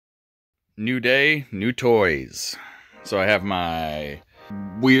New day, new toys. So I have my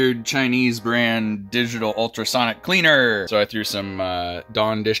weird Chinese brand digital ultrasonic cleaner. So I threw some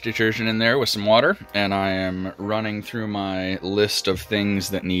Dawn dish detergent in there with some water, and I am running through my list of things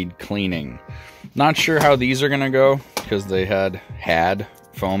that need cleaning. Not sure how these are gonna go because they had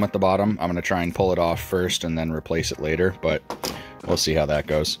foam at the bottom. I'm gonna try and pull it off first and then replace it later, but we'll see how that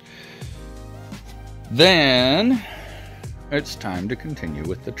goes. Then it's time to continue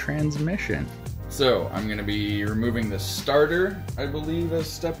with the transmission. So I'm gonna be removing the starter, I believe, as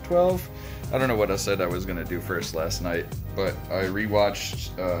step 12. I don't know what I said I was gonna do first last night, but I rewatched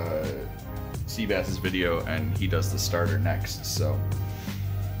Seabass's video and he does the starter next, so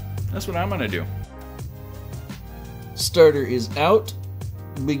that's what I'm gonna do. Starter is out.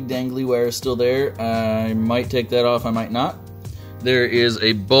 Big dangly wire is still there. I might take that off, I might not. There is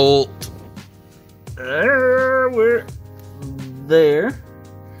a bolt where there,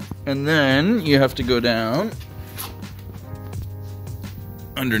 and then you have to go down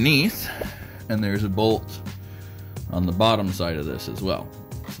underneath, and there's a bolt on the bottom side of this as well.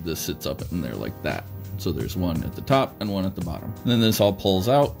 So this sits up in there like that. So there's one at the top and one at the bottom. And then this all pulls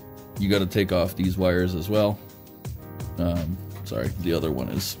out. You got to take off these wires as well. Sorry, the other one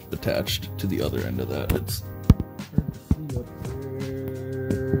is attached to the other end of that. It's hard to see up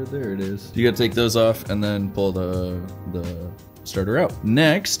there. There it is. You got to take those off and then pull the starter out.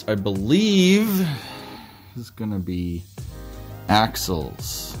 Next, I believe is gonna be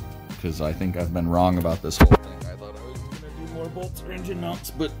axles, because I think I've been wrong about this whole thing. I thought I was gonna do more bolts or engine mounts,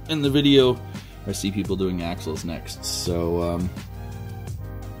 but in the video I see people doing axles next. So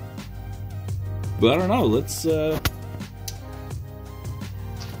but I don't know, let's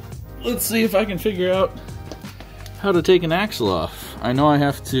see if I can figure out how to take an axle off. I know I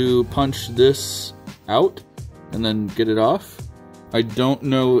have to punch this out and then get it off. I don't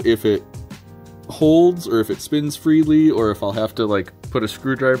know if it holds or if it spins freely, or if I'll have to like put a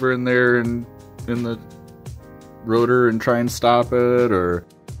screwdriver in there and in the rotor and try and stop it, or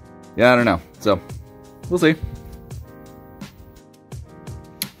yeah, I don't know. So we'll see.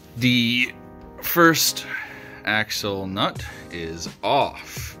 The first axle nut is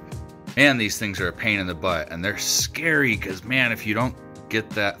off. Man, these things are a pain in the butt, and they're scary because, man, if you don't get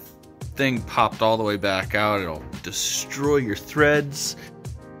that thing popped all the way back out, it'll destroy your threads.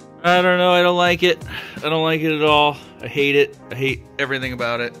 I don't know, I don't like it. I don't like it at all. I hate it. I hate everything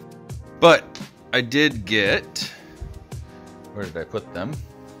about it. But I did get, where did I put them?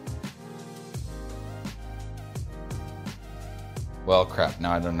 Well, crap,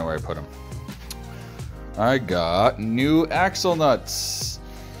 now I don't know where I put them. I got new axle nuts.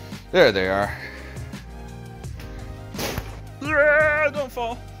 There they are. Don't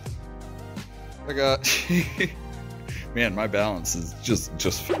fall. I got, man, my balance is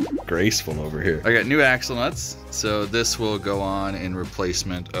just graceful over here. I got new axle nuts, so this will go on in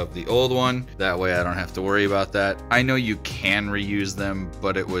replacement of the old one. That way I don't have to worry about that. I know you can reuse them,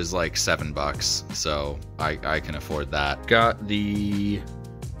 but it was like $7, so I can afford that. Got the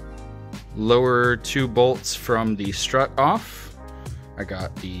lower 2 bolts from the strut off. I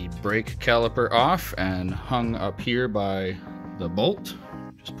got the brake caliper off and hung up here by the bolt.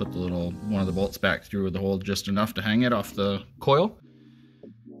 Just put the one of the bolts back through with the hole just enough to hang it off the coil.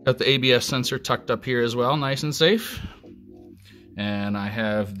 Got the ABS sensor tucked up here as well, nice and safe. And I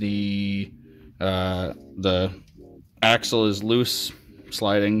have the axle is loose,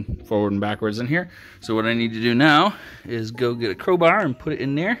 sliding forward and backwards in here. So what I need to do now is go get a crowbar and put it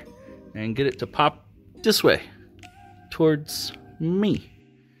in there and get it to pop this way towards me,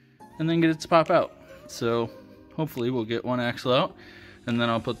 and then get it to pop out. So hopefully we'll get one axle out, and then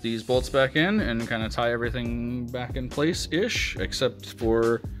I'll put these bolts back in and kind of tie everything back in place-ish, except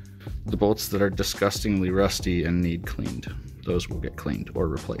for the bolts that are disgustingly rusty and need cleaned. Those will get cleaned or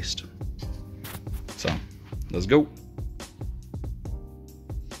replaced. So let's go.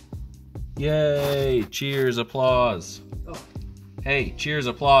 Yay, cheers, applause. Oh. Hey, cheers,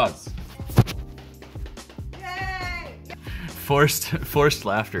 applause. Forced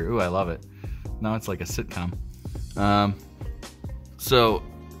laughter. Ooh, I love it. Now it's like a sitcom. So,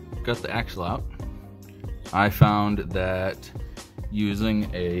 got the axle out. I found that using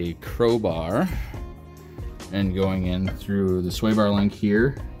a crowbar and going in through the sway bar link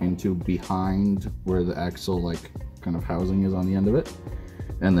here into behind where the axle like kind of housing is on the end of it,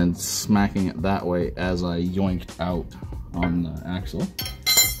 and then smacking it that way as I yoinked out on the axle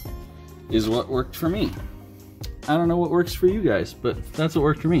is what worked for me. I don't know what works for you guys, but that's what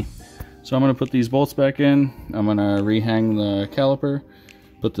worked for me. So I'm gonna put these bolts back in. I'm gonna rehang the caliper,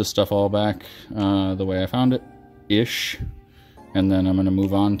 put this stuff all back the way I found it, ish. and then I'm gonna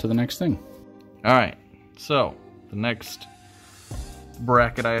move on to the next thing. All right, so the next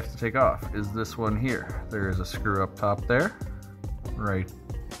bracket I have to take off is this one here. There is a screw up top there, right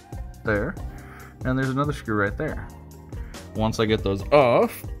there, and there's another screw right there. Once I get those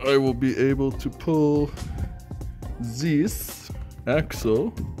off, I will be able to pull this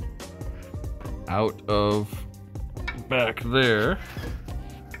axle out of back there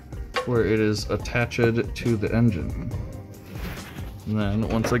where it is attached to the engine. And then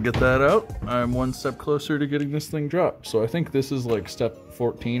once I get that out, I'm one step closer to getting this thing dropped. So I think this is like step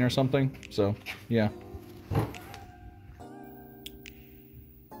 14 or something. So yeah.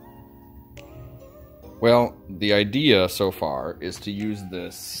 Well, the idea so far is to use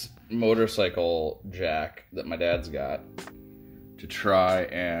this motorcycle jack that my dad's got to try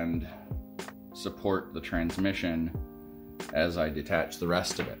and support the transmission as I detach the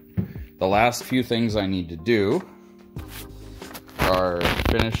rest of it. The last few things I need to do are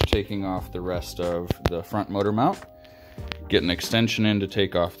finish taking off the rest of the front motor mount, get an extension in to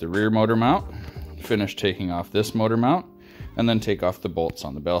take off the rear motor mount, finish taking off this motor mount, and then take off the bolts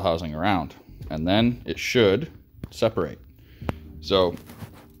on the bell housing around. And then it should separate. So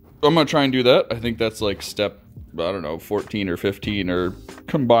I'm gonna try and do that. I think that's like step, I don't know, 14 or 15 or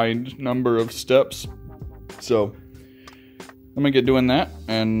combined number of steps. So I'm gonna get doing that,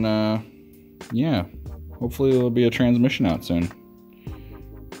 and yeah, hopefully there'll be a transmission out soon.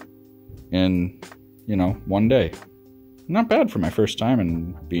 In, you know, one day. Not bad for my first time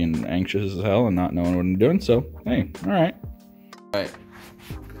and being anxious as hell and not knowing what I'm doing, so hey, alright. Alright,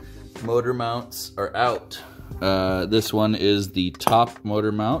 motor mounts are out. This one is the top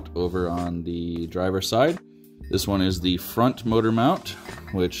motor mount over on the driver's side. This one is the front motor mount,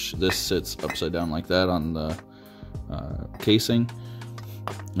 which this sits upside down like that on the casing.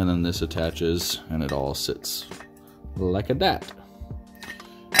 And then this attaches and it all sits like that.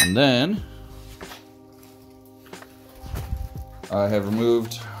 And then I have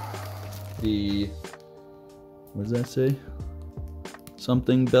removed the, what does that say?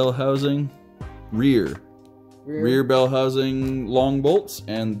 Something bell housing, rear bell housing long bolts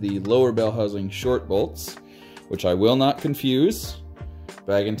and the lower bell housing short bolts, which I will not confuse.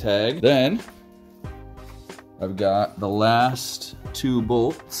 Bag and tag. Then I've got the last two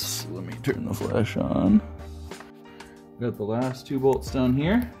bolts. Let me turn the flash on. Got the last two bolts down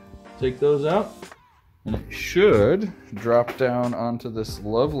here. Take those out, and it should drop down onto this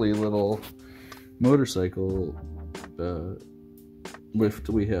lovely little motorcycle lift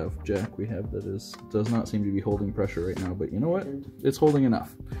jack we have that does not seem to be holding pressure right now, but you know what? It's holding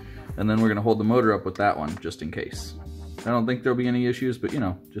enough. And then we're gonna hold the motor up with that one just in case. I don't think there'll be any issues, but you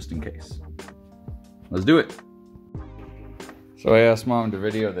know, just in case. Let's do it. So I asked Mom to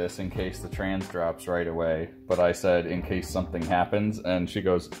video this in case the trans drops right away, but I said in case something happens, and she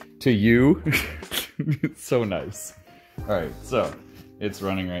goes, to you? It's so nice. All right, so it's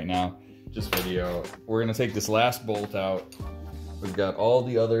running right now, just video. We're gonna take this last bolt out. We've got all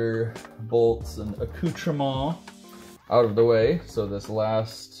the other bolts and accoutrement out of the way. So this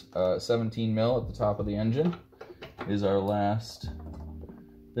last 17 mil at the top of the engine is our last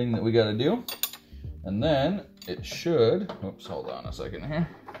thing that we gotta do. And then it should, oops, hold on a second here.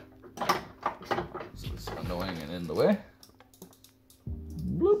 This is annoying and in the way.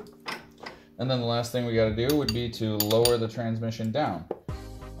 Bloop. And then the last thing we gotta do would be to lower the transmission down.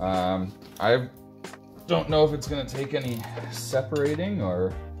 I don't know if it's gonna take any separating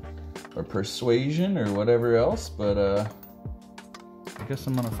or persuasion or whatever else, but I guess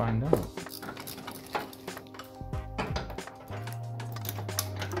I'm gonna find out.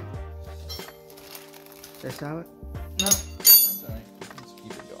 Should I stop it? No, that's all right. Let's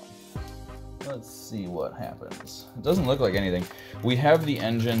keep it going. Let's see what happens. It doesn't look like anything. We have the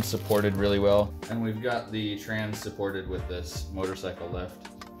engine supported really well, and we've got the trans supported with this motorcycle lift.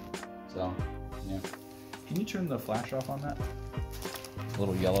 So, yeah. Can you turn the flash off on that?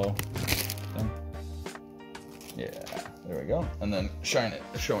 Little yellow thing. Yeah, there we go. And then shine it,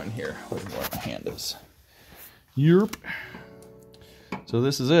 show in here where my hand is. Yerp. So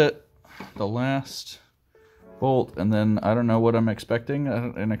this is it. The last bolt, and then I don't know what I'm expecting,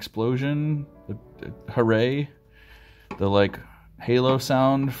 an explosion, hooray, the like Halo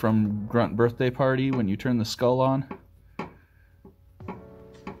sound from Grunt Birthday Party when you turn the skull on.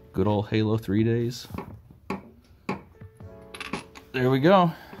 Good old Halo 3 days. There we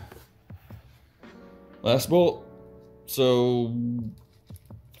go. Last bolt. So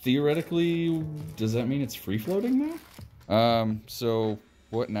theoretically, does that mean it's free floating now? So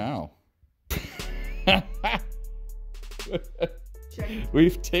what now?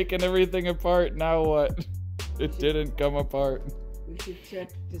 We've taken everything apart, now what? It didn't come apart. We should check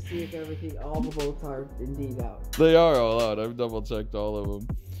to see if everything, all the bolts are indeed out. They are all out. I've double checked all of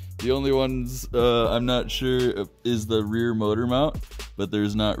them. The only ones I'm not sure is the rear motor mount, but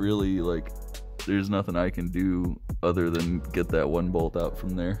there's not really like, there's nothing I can do other than get that one bolt out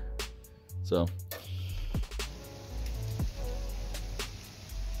from there. So.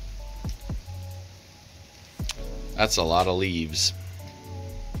 That's a lot of leaves.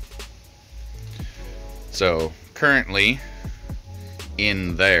 So currently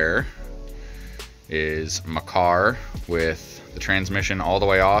in there is my car with the transmission all the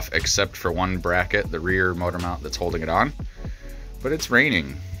way off except for one bracket, the rear motor mount that's holding it on. But it's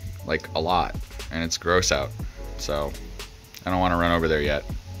raining like a lot and it's gross out. So I don't want to run over there yet.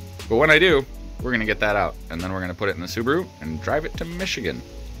 But when I do, we're gonna get that out and then we're gonna put it in the Subaru and drive it to Michigan.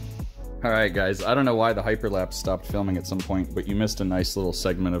 Alright guys, I don't know why the hyperlapse stopped filming at some point, but you missed a nice little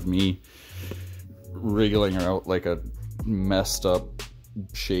segment of me wriggling her out like a messed up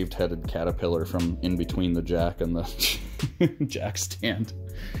shaved-headed caterpillar from in between the jack and the jack stand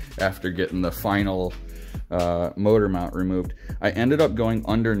after getting the final motor mount removed. I ended up going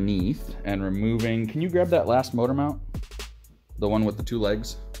underneath and removing, can you grab that last motor mount? The one with the two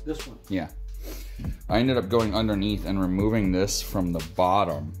legs? This one? Yeah. I ended up going underneath and removing this from the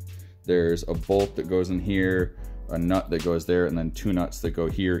bottom. There's a bolt that goes in here, a nut that goes there, and then two nuts that go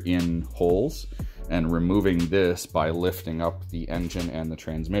here in holes. And removing this by lifting up the engine and the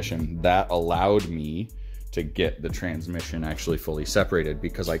transmission, that allowed me to get the transmission actually fully separated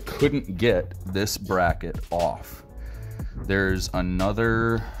because I couldn't get this bracket off. There's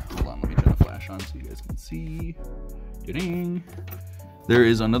another, hold on, let me turn the flash on so you guys can see. Ding. There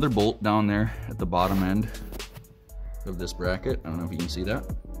is another bolt down there at the bottom end of this bracket. I don't know if you can see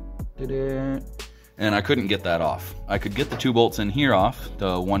that. And I couldn't get that off. I could get the two bolts in here off,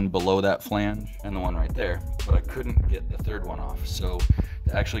 the one below that flange and the one right there, but I couldn't get the third one off. So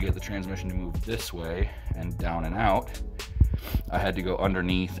to actually get the transmission to move this way and down and out, I had to go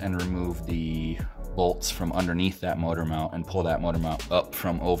underneath and remove the bolts from underneath that motor mount and pull that motor mount up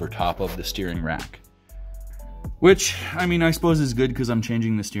from over top of the steering rack. Which, I mean, I suppose is good because I'm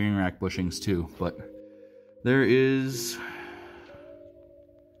changing the steering rack bushings too, but there is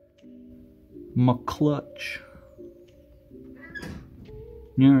my clutch.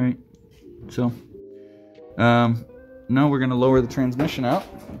 All right, so now we're gonna lower the transmission out.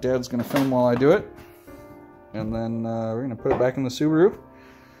 Dad's gonna film while I do it, and then we're gonna put it back in the Subaru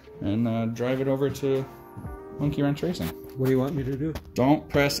and drive it over to Monkey Wrench Racing. What do you want me to do? Don't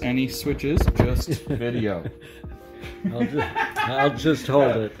press any switches, just video. I'll just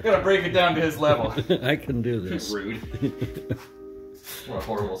hold it. Gotta break it down to his level. I can do this. Rude. What a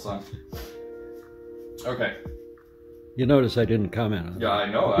horrible son. Okay. You notice I didn't comment on that. Yeah, I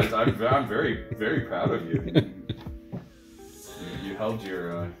know. I'm very, very proud of you. You held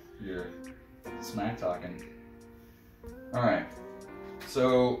your smack talking. All right.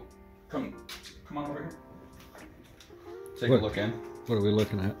 So come on over here. Take a look in. What are we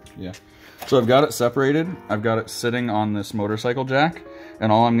looking at? Yeah. So I've got it separated. I've got it sitting on this motorcycle jack,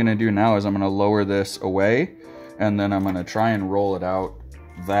 and all I'm gonna do now is I'm gonna lower this away, and then I'm gonna try and roll it out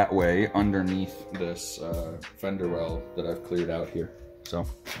that way underneath this fender well that I've cleared out here. So,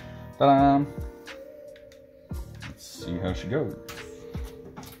 ta-da! Let's see how she goes.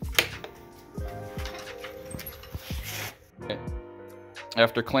 Okay.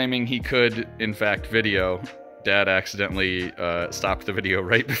 After claiming he could, in fact, video, Dad accidentally stopped the video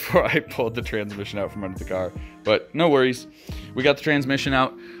right before I pulled the transmission out from under the car. But no worries. We got the transmission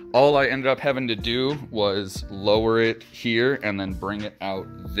out. All I ended up having to do was lower it here and then bring it out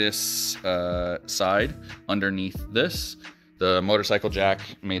this side underneath this. The motorcycle jack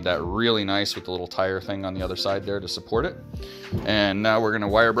made that really nice with the little tire thing on the other side there to support it. And now we're gonna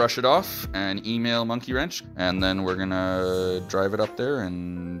wire brush it off and email Monkey Wrench, and then we're gonna drive it up there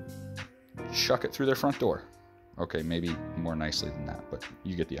and chuck it through their front door. Okay, maybe more nicely than that, but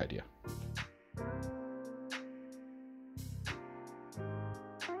you get the idea.